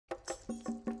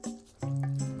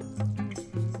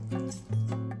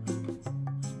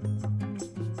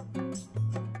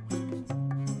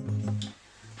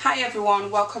Hi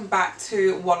everyone, welcome back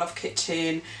to Wollof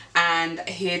Kitchen, and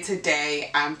here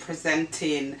today I'm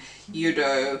presenting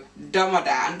DOMODAH.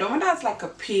 And DOMODAH is like a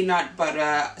peanut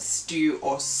butter stew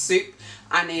or soup,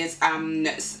 and is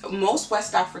most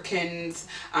West Africans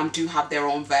do have their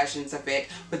own versions of it,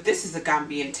 but this is a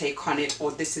Gambian take on it,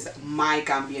 or this is my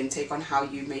Gambian take on how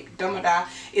you make DOMODAH.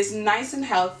 It's nice and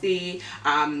healthy.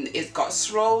 It's got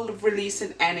slow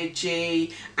releasing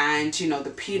energy, and you know, the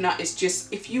peanut is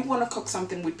just, if you want to cook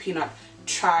something with peanut,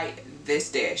 try this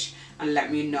dish and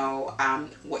let me know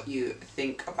what you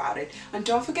think about it. And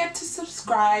don't forget to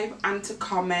subscribe and to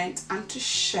comment and to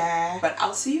share. But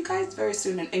I'll see you guys very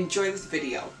soon, and enjoy this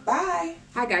video. Bye.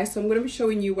 Hi guys, so I'm going to be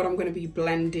showing you what I'm going to be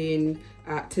blending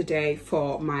today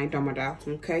for my DOMODAH.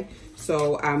 Okay,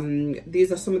 so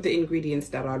these are some of the ingredients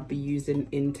that I'll be using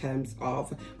in terms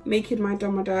of making my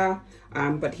DOMODAH.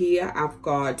 But here I've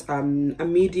got a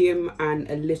medium and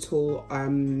a little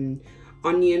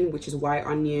onion, which is white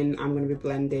onion. I'm going to be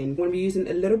blending. I'm going to be using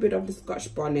a little bit of the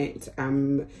Scotch bonnet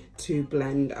to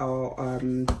blend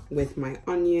with my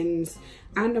onions,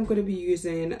 and I'm going to be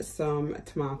using some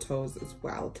tomatoes as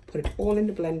well to put it all in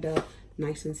the blender,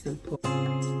 nice and simple.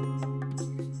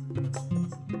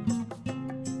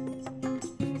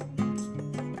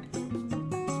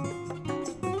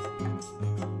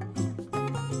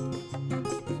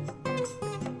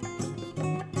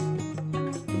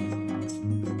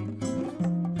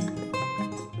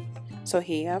 So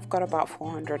here I've got about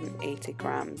 480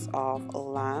 grams of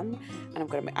lamb, and I'm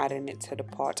going to be adding it to the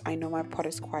pot. I know my pot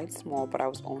is quite small, but I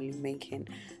was only making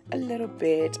a little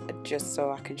bit just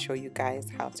so I can show you guys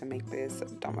how to make this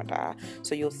DOMODAH.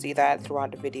 So you'll see that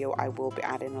throughout the video I will be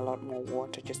adding a lot more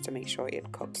water just to make sure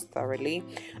it cooks thoroughly.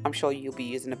 I'm sure you'll be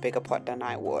using a bigger pot than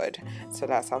I would, so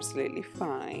that's absolutely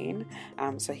fine.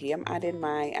 So here I'm adding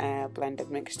my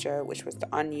blended mixture, which was the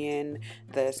onion,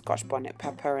 the Scotch bonnet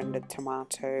pepper, and the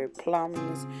tomato, plums.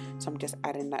 So I'm just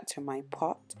adding that to my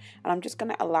pot, and I'm just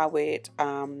going to allow it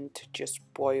to just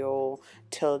boil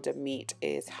till the meat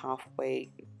is halfway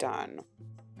done.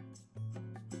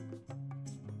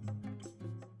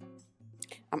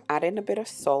 I'm adding a bit of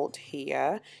salt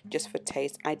here just for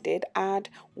taste. I did add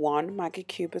one Maggi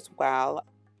cube as well.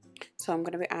 So I'm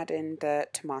going to be adding the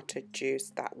tomato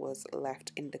juice that was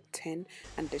left in the tin,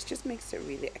 and this just makes it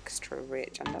really extra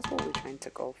rich, and that's what we're trying to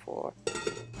go for.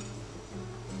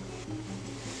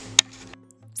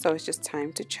 So it's just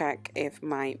time to check if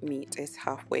my meat is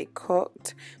halfway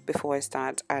cooked before I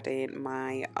start adding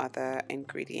my other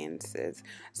ingredients.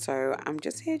 So I'm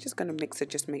just going to mix it.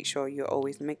 Just make sure you're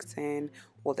always mixing,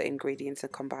 all the ingredients are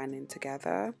combining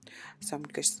together. So I'm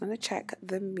just going to check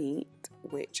the meat,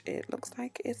 which it looks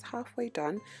like is halfway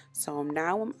done. So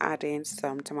now I'm adding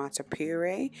some tomato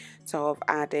puree. So I've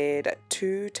added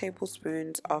 2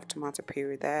 tablespoons of tomato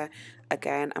puree there.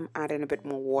 Again, I'm adding a bit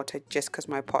more water just because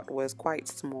my pot was quite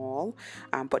small,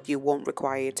 but you won't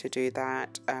require to do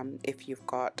that if you've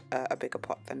got a bigger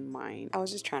pot than mine. I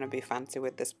was just trying to be fancy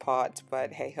with this pot,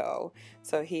 but hey ho.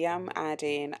 So here I'm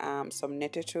adding some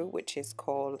Natatu, which is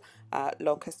called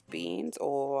locust beans,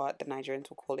 or the Nigerians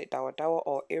will call it dawa dawa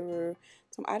or iru.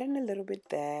 So I'm adding a little bit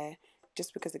there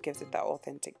just because it gives it that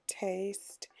authentic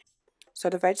taste. So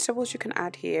the vegetables you can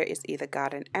add here is either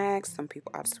garden eggs, some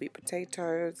people add sweet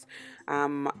potatoes.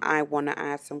 I want to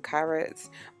add some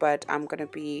carrots, but I'm going to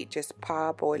be just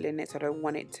parboiling it, so I don't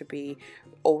want it to be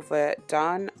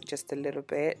overdone, just a little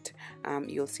bit.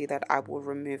 You'll see that I will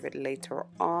remove it later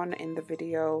on in the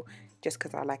video, just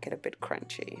because I like it a bit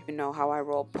crunchy. You know how I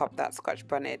roll pop that Scotch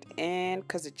bonnet in,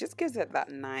 because it just gives it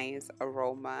that nice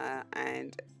aroma,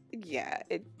 and yeah,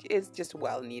 it is just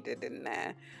well needed in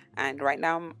there. And right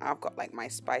now I've got like my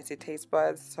spicy taste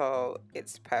buds, so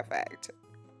it's perfect.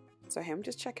 So here I'm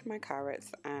just checking my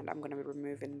carrots, and I'm going to be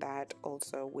removing that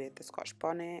also with the Scotch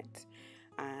bonnet.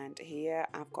 And here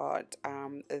I've got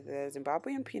the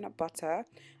Zimbabwean peanut butter,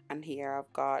 and here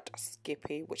I've got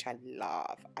Skippy, which I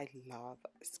love. I love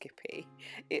Skippy.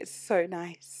 It's so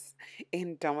nice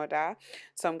in DOMODAH.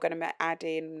 So I'm going to be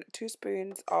adding 2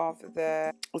 spoons of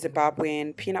the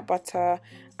Zimbabwean peanut butter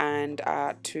and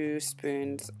 2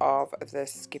 spoons of the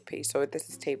Skippy. So this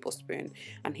is tablespoon,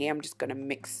 and here I'm just going to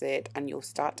mix it, and you'll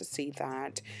start to see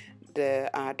that the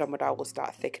DOMODAH will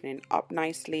start thickening up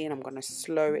nicely, and I'm going to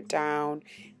slow it down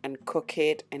and cook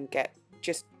it and get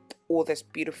just all this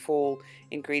beautiful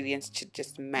ingredients to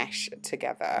just mesh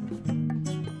together.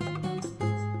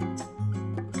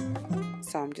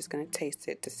 So I'm just going to taste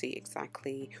it to see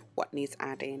exactly what needs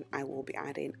adding. I will be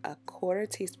adding a 1/4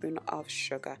 teaspoon of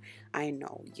sugar. I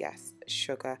know, yes,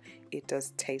 sugar. It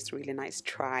does taste really nice.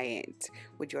 Try it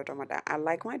with your DOMODAH. I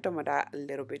like my DOMODAH a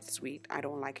little bit sweet. I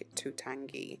don't like it too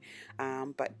tangy,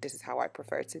 but this is how I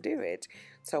prefer to do it.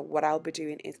 So what I'll be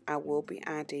doing is I will be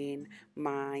adding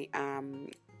my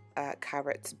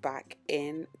carrots back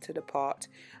into the pot,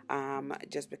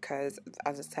 just because,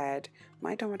 as I said,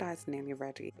 my DOMODAH is nearly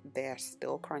ready. They're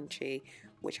still crunchy,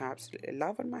 which I absolutely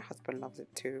love, and my husband loves it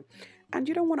too. And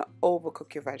you don't want to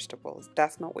overcook your vegetables.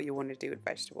 That's not what you want to do with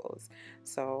vegetables.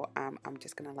 So I'm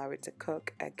just gonna allow it to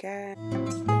cook again.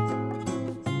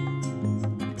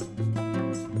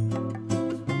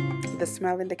 The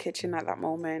smell in the kitchen at that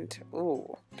moment,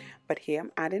 ooh. But here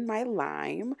I'm adding my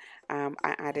lime.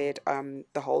 I added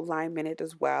the whole lime in it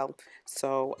as well,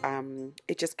 so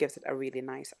it just gives it a really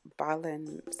nice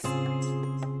balance.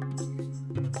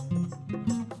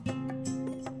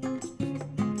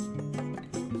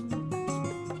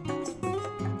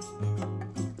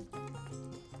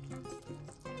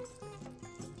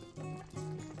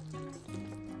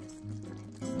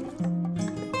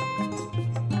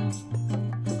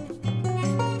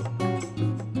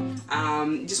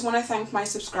 Just want to thank my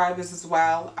subscribers as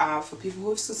well, for people who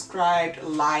have subscribed,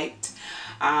 liked.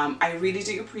 I really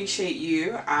do appreciate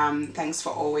you. Thanks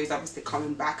for always obviously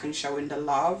coming back and showing the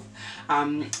love.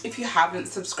 If you haven't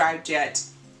subscribed yet,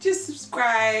 just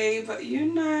subscribe, you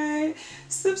know,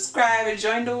 subscribe and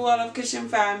join the Wollof Kitchen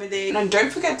family. And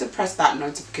don't forget to press that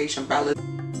notification bell.